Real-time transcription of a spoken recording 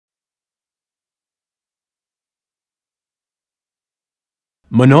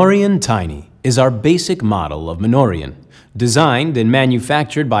Monorean Tiny is our basic model of Monorean, designed and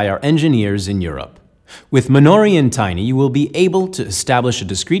manufactured by our engineers in Europe. With Monorean Tiny, you will be able to establish a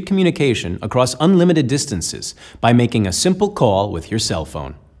discrete communication across unlimited distances by making a simple call with your cell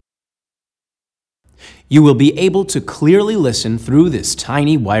phone. You will be able to clearly listen through this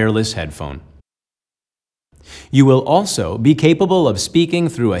tiny wireless headphone. You will also be capable of speaking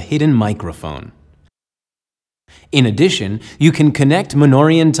through a hidden microphone. In addition, you can connect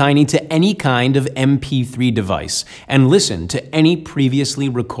Monorean Tiny to any kind of MP3 device and listen to any previously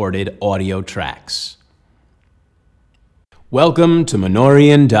recorded audio tracks. Welcome to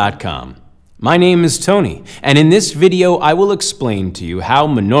Monorean.com. My name is Tony, and in this video I will explain to you how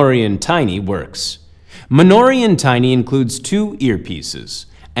Monorean Tiny works. Monorean Tiny includes two earpieces,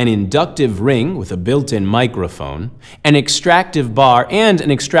 an inductive ring with a built-in microphone, an extractive bar and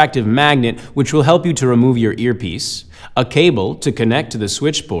an extractive magnet which will help you to remove your earpiece, a cable to connect to the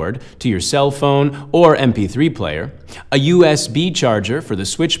switchboard to your cell phone or MP3 player, a USB charger for the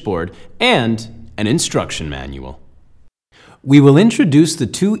switchboard, and an instruction manual. We will introduce the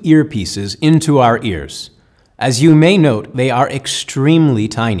two earpieces into our ears. As you may note, they are extremely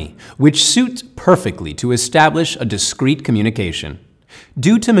tiny, which suit perfectly to establish a discrete communication.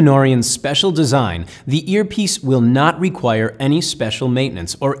 Due to Monorean's special design, the earpiece will not require any special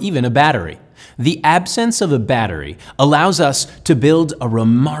maintenance or even a battery. The absence of a battery allows us to build a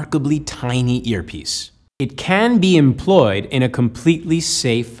remarkably tiny earpiece. It can be employed in a completely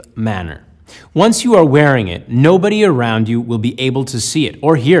safe manner. Once you are wearing it, nobody around you will be able to see it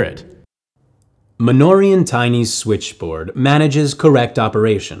or hear it. Monorean Tiny's switchboard manages correct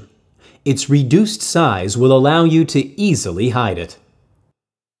operation. Its reduced size will allow you to easily hide it.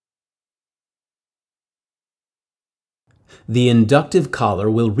 The inductive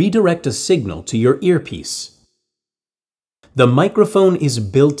collar will redirect a signal to your earpiece. The microphone is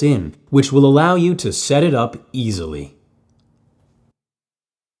built in, which will allow you to set it up easily.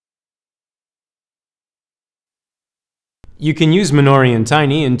 You can use Monorean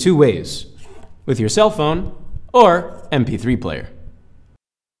Tiny in two ways, with your cell phone or MP3 player.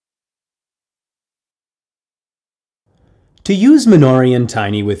 To use Monorean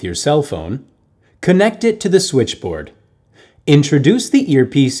Tiny with your cell phone, connect it to the switchboard. Introduce the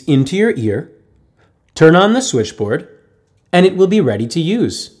earpiece into your ear, turn on the switchboard, and it will be ready to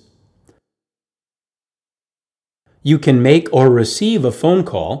use. You can make or receive a phone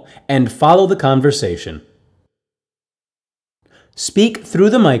call and follow the conversation. Speak through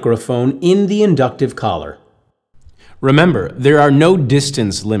the microphone in the inductive collar. Remember, there are no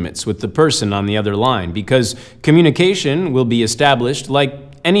distance limits with the person on the other line because communication will be established like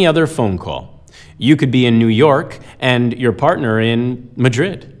any other phone call. You could be in New York and your partner in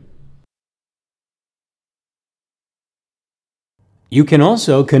Madrid. You can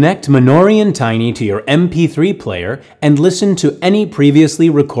also connect Monorean Tiny to your MP3 player and listen to any previously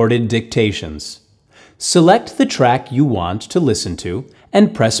recorded dictations. Select the track you want to listen to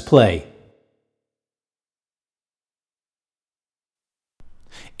and press play.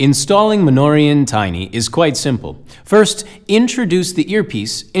 Installing Monorean Tiny is quite simple. First, introduce the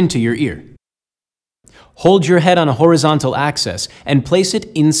earpiece into your ear. Hold your head on a horizontal axis and place it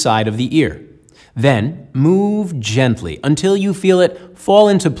inside of the ear. Then, move gently until you feel it fall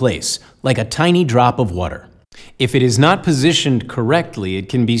into place, like a tiny drop of water. If it is not positioned correctly, it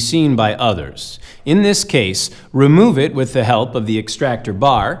can be seen by others. In this case, remove it with the help of the extractor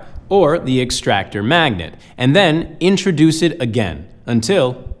bar or the extractor magnet, and then introduce it again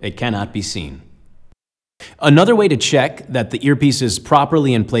until it cannot be seen. Another way to check that the earpiece is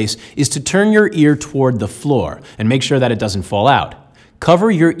properly in place is to turn your ear toward the floor and make sure that it doesn't fall out.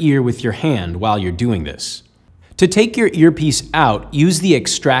 Cover your ear with your hand while you're doing this. To take your earpiece out, use the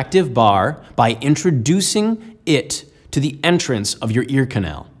extractive bar by introducing it to the entrance of your ear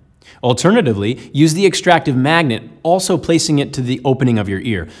canal. Alternatively, use the extractive magnet, also placing it to the opening of your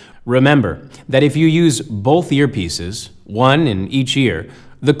ear. Remember that if you use both earpieces, one in each ear,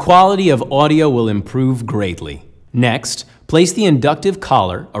 the quality of audio will improve greatly. Next, place the inductive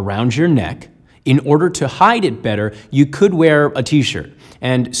collar around your neck. In order to hide it better, you could wear a t-shirt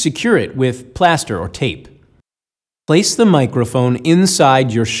and secure it with plaster or tape. Place the microphone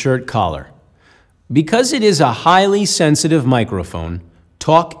inside your shirt collar. Because it is a highly sensitive microphone,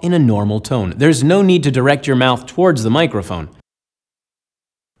 talk in a normal tone. There's no need to direct your mouth towards the microphone.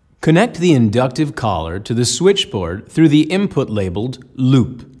 Connect the inductive collar to the switchboard through the input labeled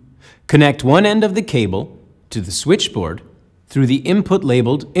loop. Connect one end of the cable to the switchboard through the input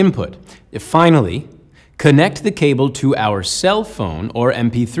labeled input. Finally, connect the cable to our cell phone or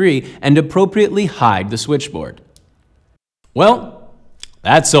MP3 and appropriately hide the switchboard. Well,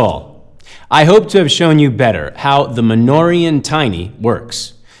 That's all. I hope to have shown you better how the Monorean Tiny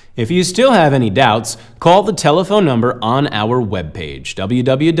works. If you still have any doubts, call the telephone number on our webpage,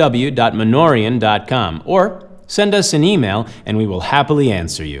 www.monorean.com, or send us an email and we will happily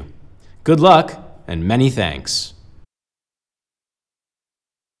answer you. Good luck and many thanks.